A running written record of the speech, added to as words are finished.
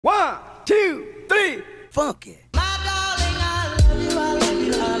1, 2, 3, funk it.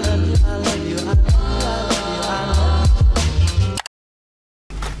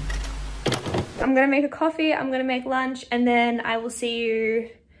 I'm gonna make a coffee, I'm gonna make lunch, and then I will see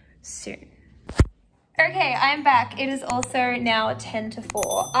you soon. Okay, I'm back. It is also now 10 to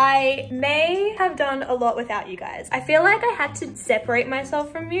 4. I may have done a lot without you guys. I feel like I had to separate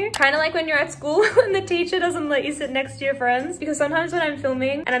myself from you. Kind of like when you're at school and the teacher doesn't let you sit next to your friends. Because sometimes when I'm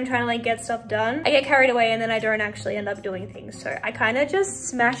filming and I'm trying to like get stuff done, I get carried away and then I don't actually end up doing things. So I kind of just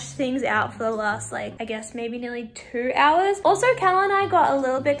smashed things out for the last like, I guess maybe nearly 2 hours. Also, Cal and I got a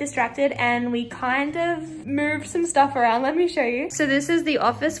little bit distracted and we kind of moved some stuff around. Let me show you. So this is the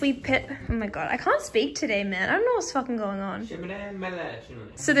office. Oh my God, I can't speak today, man. I don't know what's fucking going on.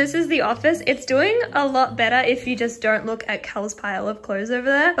 So this is the office. It's doing a lot better if you just don't look at Cal's pile of clothes over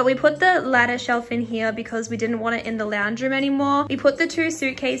there. But we put the ladder shelf in here because we didn't want it in the lounge room anymore. We put the 2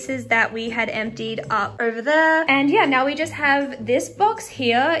 suitcases that we had emptied up over there. And yeah, now we just have this box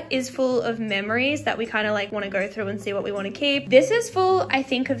here is full of memories that we kind of like want to go through and see what we want to keep. This is full, I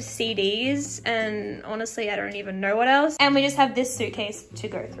think, of CDs. And honestly, I don't even know what else. And we just have this suitcase to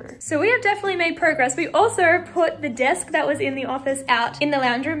go through. So we have definitely made progress. We also put the desk that was in the office out in the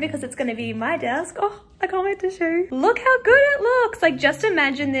lounge room because it's going to be my desk. Oh, I can't wait to show you. Look how good it looks. Like, just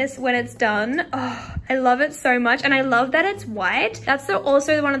imagine this when it's done. Oh, I love it so much. And I love that it's white. That's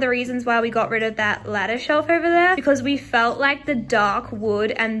also one of the reasons why we got rid of that ladder shelf over there, because we felt like the dark wood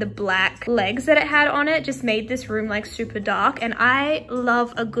and the black legs that it had on it just made this room like super dark. And I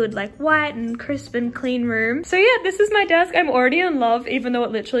love a good like white and crisp and clean room. So yeah, this is my desk. I'm already in love, even though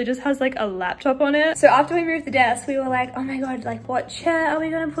it literally just has like a laptop on it. So after we moved the desk, we were like, oh my God, like what chair are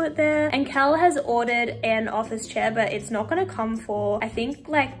we gonna put there? And Cal has ordered an office chair, but it's not gonna come for, I think,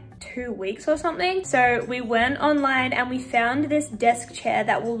 like 2 weeks or something. So we went online and we found this desk chair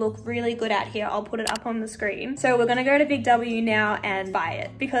that will look really good out here. I'll put it up on the screen. So we're gonna go to Big W now and buy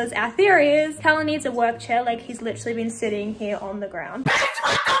it, because our theory is Cal needs a work chair. Like, he's literally been sitting here on the ground.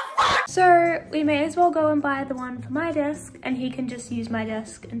 So we may as well go and buy the one for my desk and he can just use my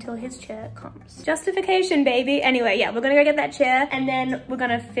desk until his chair comes. Justification, baby. Anyway, yeah, we're gonna go get that chair and then we're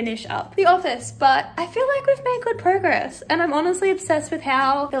gonna finish up the office. But I feel like we've made good progress and I'm honestly obsessed with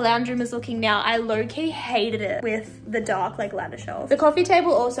how the lounge room is looking now. I low-key hated it with the dark like ladder shelf. The coffee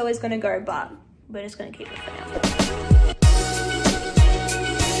table also is gonna go, but we're just gonna keep it for now.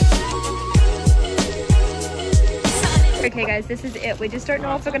 Okay guys, this is it. We just don't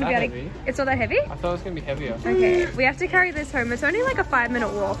know if we're gonna be able to... It's not that heavy? I thought it was gonna be heavier. Okay, we have to carry this home. It's only like a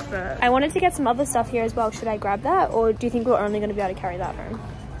 5-minute walk, but... I wanted to get some other stuff here as well. Should I grab that? Or do you think we're only gonna be able to carry that home?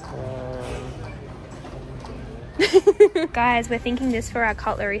 Guys, we're thinking this for our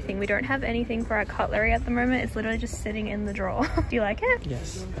cutlery thing. We don't have anything for our cutlery at the moment. It's literally just sitting in the drawer. Do you like it?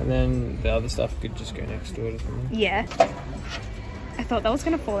 Yes. And then the other stuff could just go next to it or something. Yeah. I thought that was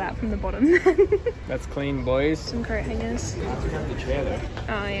gonna fall out from the bottom. That's clean, boys. Some coat hangers. I have to grab the chair though.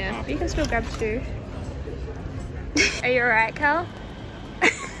 Oh yeah, but you can still grab 2. Are you alright, Cal?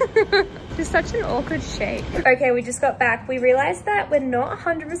 Just such an awkward shape. Okay, we just got back. We realized that we're not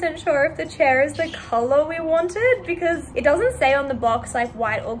 100% sure if the chair is the color we wanted, because it doesn't say on the box like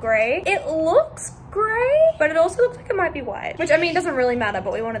white or gray. It looks gray, but it also looks like it might be white, which I mean doesn't really matter,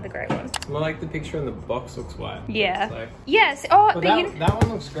 but we wanted the gray one. Well, like the picture in the box looks white. Yeah. Like... Yes. Oh, well, that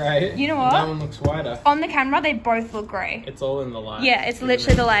one looks grey. You know what? That one looks whiter. On the camera, they both look grey. It's all in the light. Yeah, it's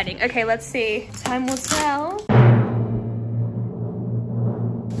literally the lighting. Okay, let's see. Time will tell.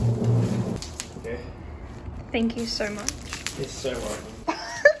 Okay. Thank you so much. It's so welcome.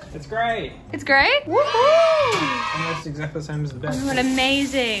 It's great. It's great? Woohoo! Almost exactly the same as the Beth. Oh, what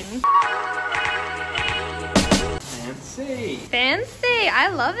amazing. Fancy. Fancy. I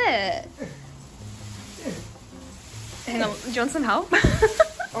love it. Hang on, do you want some help?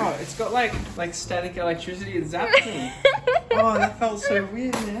 Oh, it's got like static electricity and zapping. Oh, that felt so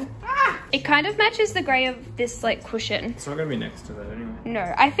weird, man. It kind of matches the grey of this like cushion. It's not gonna be next to that anyway.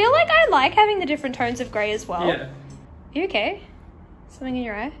 No, I feel like I like having the different tones of grey as well. Yeah. You okay? Something in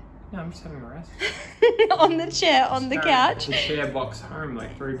your eye? No, I'm just having a rest. On the chair, on the couch. The chair box home,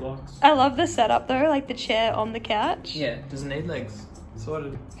 like 3 blocks. I love the setup though, like the chair on the couch. Yeah, doesn't need legs.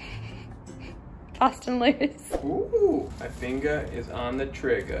 Sorted. Fast and loose. Ooh, my finger is on the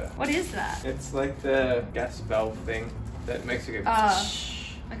trigger. What is that? It's like the gas valve thing that makes it go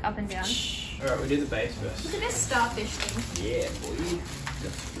like up and down. Alright, we do the base first. Look at this starfish thing. Yeah, boy.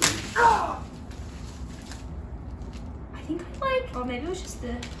 That's Oh! I think I like, or maybe it was just the...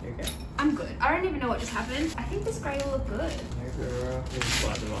 You okay? I'm good. I don't even know what just happened. I think this grey will look good.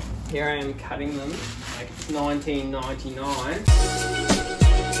 Slide them off. Here I am cutting them like it's 1999.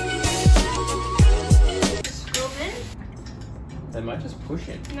 they might just push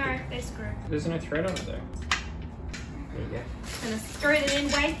it. No, they screw. There's no thread on it though. There you go. I'm gonna screw it in,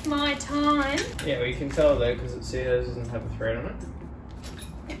 waste my time. Yeah, well you can tell though because it says doesn't have a thread on it.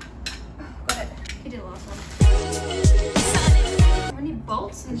 Got it. You did the last one. How many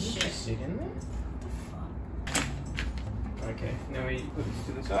bolts and Does it shit? just sit in there? Okay, now we put this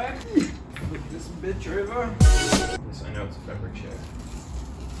to the side. Put this bitch over. This, I know it's a fabric shirt.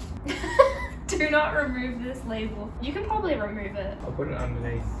 Do not remove this label. You can probably remove it. I'll put it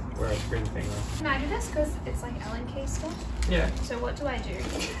underneath where I screw the thing on. Can I do this? Because it's like Allen key stuff. Yeah. So what do I do?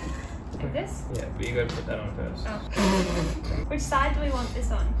 Like this? Yeah, but you gotta put that on first. Oh. Which side do we want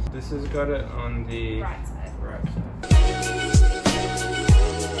this on? This has got it on the Right side. right side.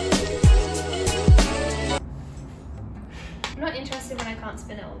 I'm not interested when I can't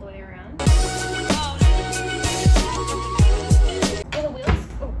spin it all the way around. Oh, the wheels?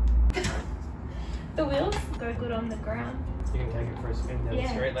 Oh. The wheels go good on the ground. You can take it for a spin down the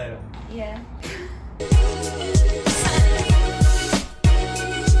street later. Yeah.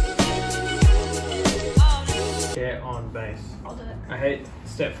 Chair on base. I'll do it. I hate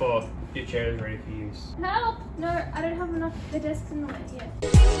step 4. Your chair is ready for use. Help! No, I don't have enough. The desk's in the way yet.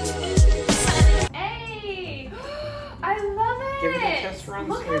 Hey! I love it! Give it a test run,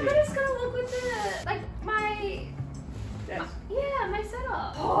 Look how sweetie. good it's gonna look with the, like, my... Yes. Yeah, my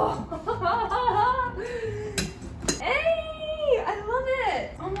setup. Hey! I love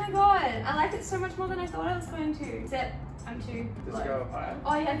it! Oh my god. I like it so much more than I thought I was going to. Except, I'm too Does low. it go higher?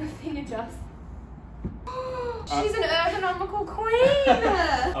 Oh yeah, the thing adjusts. She's an ergonomical queen!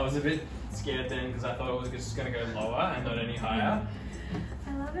 I was a bit scared then because I thought it was just going to go lower and not any higher.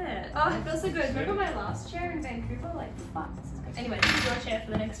 I love it. Oh, it feels so good. Remember my last chair in Vancouver? Like, fuck, this is good. Anyway, this is your chair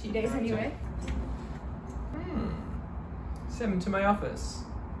for the next few days anyway. 7 to my office.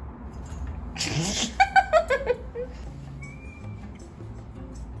 It's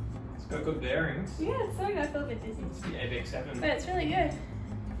got good bearings. Yeah, it's so good. I feel a bit dizzy. It's the ABX7. But it's really good.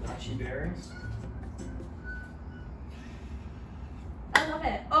 Archie bearings. I love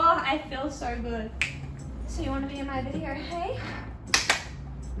it. Oh, I feel so good. So you want to be in my video, hey?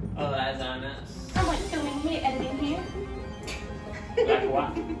 Oh, that's on us. I'm like filming here, editing here. Like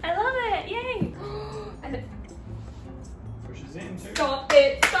what? I love it. Yay. And it Pushes in too. Stop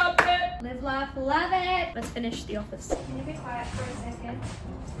it! Stop it! Live, laugh, love it! Let's finish the office. Can you be quiet for a second?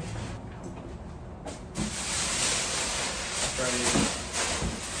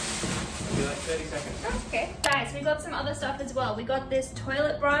 Maybe like 30 seconds. Okay. Guys, we got some other stuff as well. We got this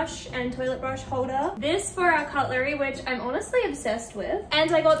toilet brush and toilet brush holder. This for our cutlery, which I'm honestly obsessed with.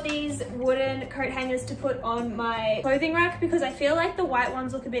 And I got these wooden coat hangers to put on my clothing rack because I feel like the white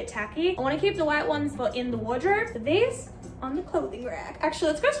ones look a bit tacky. I want to keep the white ones for in the wardrobe. But these on the clothing rack.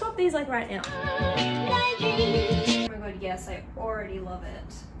 Actually, let's go swap these like right now. Oh my god, yes, I already love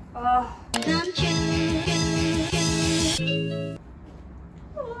it. Oh.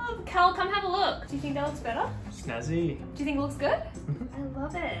 Oh, Cal, come have a look. Do you think that looks better? Snazzy. Do you think it looks good? I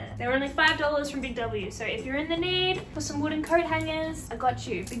love it. They're only $5 from Big W, so if you're in the need for some wooden coat hangers, I got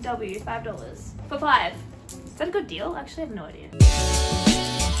you. Big W, $5 for 5. Is that a good deal? Actually, I have no idea.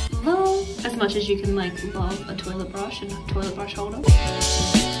 Well, as much as you can like love a toilet brush and a toilet brush holder.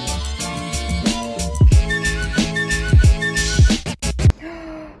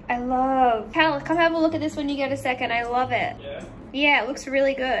 I love. Cal, come have a look at this when you get a second. I love it. Yeah. Yeah, it looks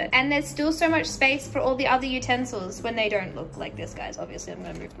really good. And there's still so much space for all the other utensils when they don't look like this, guys. Obviously, I'm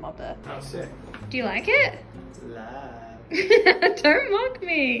gonna move them up there. Oh, sick. Do you like it? Love. Don't mock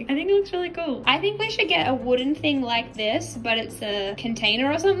me. I think it looks really cool. I think we should get a wooden thing like this, but it's a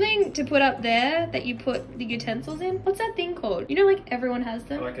container or something to put up there that you put the utensils in. What's that thing called? You know, like everyone has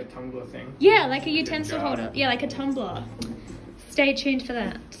them? Like a tumbler thing. Yeah, like a utensil jar. holder. Yeah, like a tumbler. Stay tuned for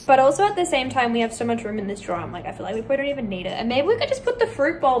that. But also at the same time, we have so much room in this drawer. I'm like, I feel like we probably don't even need it. And maybe we could just put the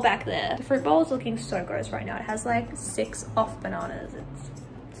fruit bowl back there. The fruit bowl is looking so gross right now. It has like 6 off bananas.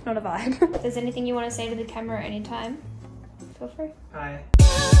 It's not a vibe. If there's anything you want to say to the camera at any time, feel free. Hi. I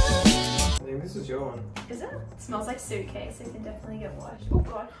think this is your one. Is it? It smells like suitcase. So it can definitely get washed. Oh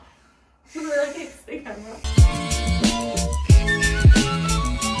god. Really hits the camera.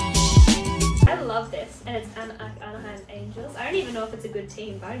 I love this, and it's Anaheim Angels. I don't even know if it's a good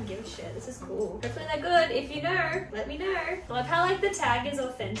team, but I don't give a shit. This is cool. Hopefully they're good. If you know, let me know. I love how like the tag is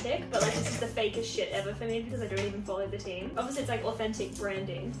authentic, but like this is the fakest shit ever for me because I don't even follow the team. Obviously it's like authentic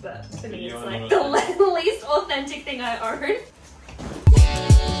branding, but for me it's like the least authentic thing I own.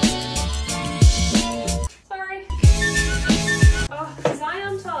 Sorry. Oh, design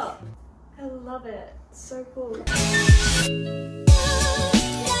on top. I love it. It's so cool.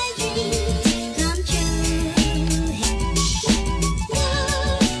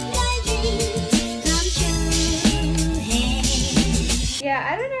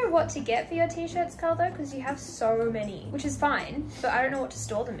 what to get for your t-shirts, Carl, though, because you have so many, which is fine, but I don't know what to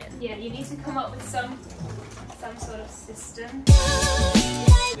store them in. Yeah, you need to come up with some sort of system.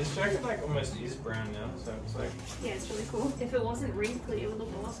 This jacket like almost is brown now, so it's like... Yeah, it's really cool. If it wasn't wrinkly, it would look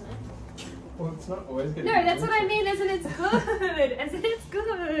awesome. Well, it's not always good. No, that's what I mean, as in it's good. As in it's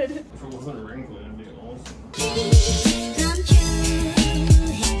good. If it wasn't wrinkly, it'd be awesome.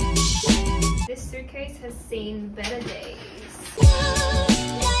 This suitcase has seen better days.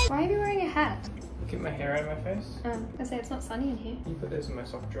 Why are you wearing a hat? Get my hair out of my face. Oh, I say it's not sunny in here. You put this in my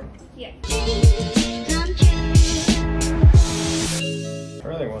sock drawer. Yeah. I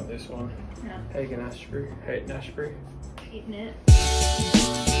really want this one. No. Hagen Ashbury. Hayden Ashbury. Hating it.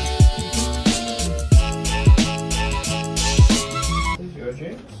 These are your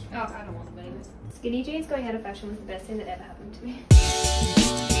jeans? Oh, I don't want them anymore. Skinny jeans going out of fashion was the best thing that ever happened to me.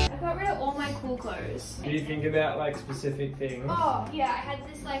 I got rid of all my cool clothes. Do you think about like specific things? Oh, yeah, I had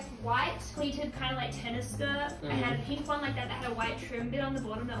this like white pleated kind of like tennis skirt. I had a pink one like that had a white trim bit on the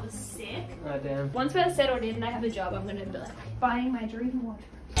bottom that was sick. Oh damn. Once we're settled in and I have a job, I'm gonna be like buying my dream wardrobe.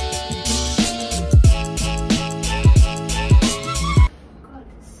 God,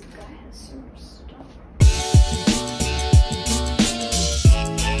 this guy has so much stuff.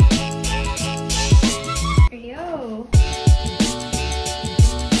 Yo.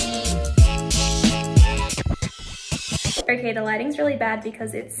 Okay, the lighting's really bad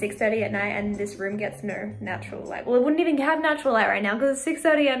because it's 6:30 at night and this room gets no natural light. Well, it wouldn't even have natural light right now because it's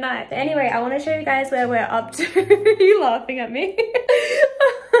 6:30 at night. But anyway, I want to show you guys where we're up to. Are you laughing at me?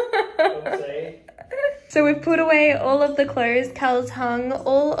 So we've put away all of the clothes. Cal's hung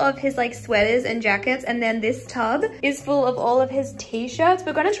all of his like sweaters and jackets, and then this tub is full of all of his t-shirts.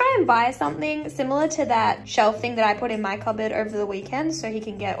 We're gonna try and buy something similar to that shelf thing that I put in my cupboard over the weekend so he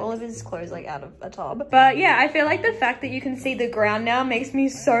can get all of his clothes like out of a tub. But yeah, I feel like the fact that you can see the ground now makes me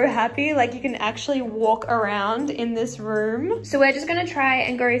so happy. Like you can actually walk around in this room. So we're just gonna try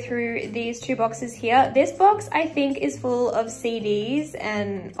and go through these two boxes here. This box I think is full of CDs,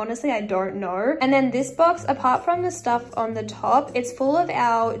 and honestly I don't know. And then this box, apart from the stuff on the top, it's full of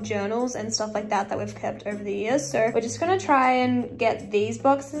our journals and stuff like that that we've kept over the years. So we're just gonna try and get these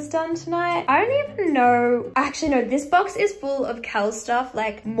boxes done tonight. I don't even know, actually no, this box is full of Cal's stuff,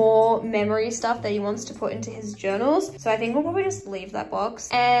 like more memory stuff that he wants to put into his journals. So I think we'll probably just leave that box.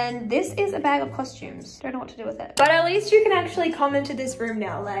 And this is a bag of costumes. Don't know what to do with it. But at least you can actually come into this room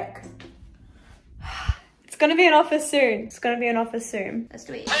now, like, it's gonna be an office soon. It's gonna be an office soon. Let's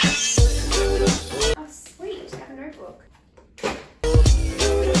do it. Oh, sweet. I have a notebook.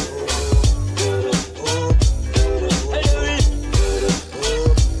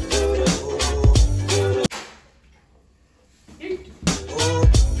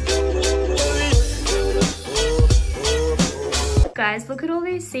 Guys, look at all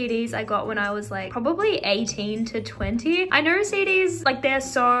these CDs I got when I was like probably 18 to 20. I know CDs, like they're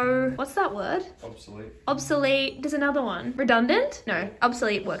so, what's that word? Obsolete. Obsolete. There's another one. Redundant? No,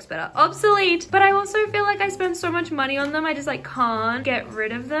 obsolete works better. Obsolete. But I also feel like I spend so much money on them, I just like can't get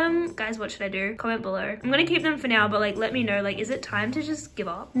rid of them. Guys, what should I do? Comment below. I'm gonna keep them for now, but like let me know, like is it time to just give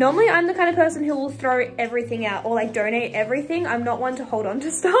up? Normally I'm the kind of person who will throw everything out or like donate everything. I'm not one to hold on to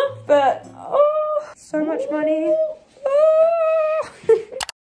stuff, but oh, so much money.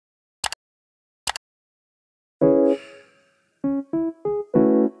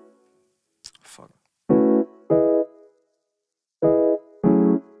 Fuck.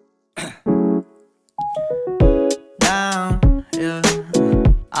 Down, yeah.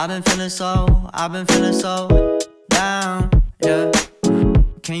 I've been feeling so down, yeah.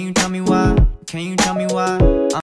 Can you tell me why? Can you tell me why?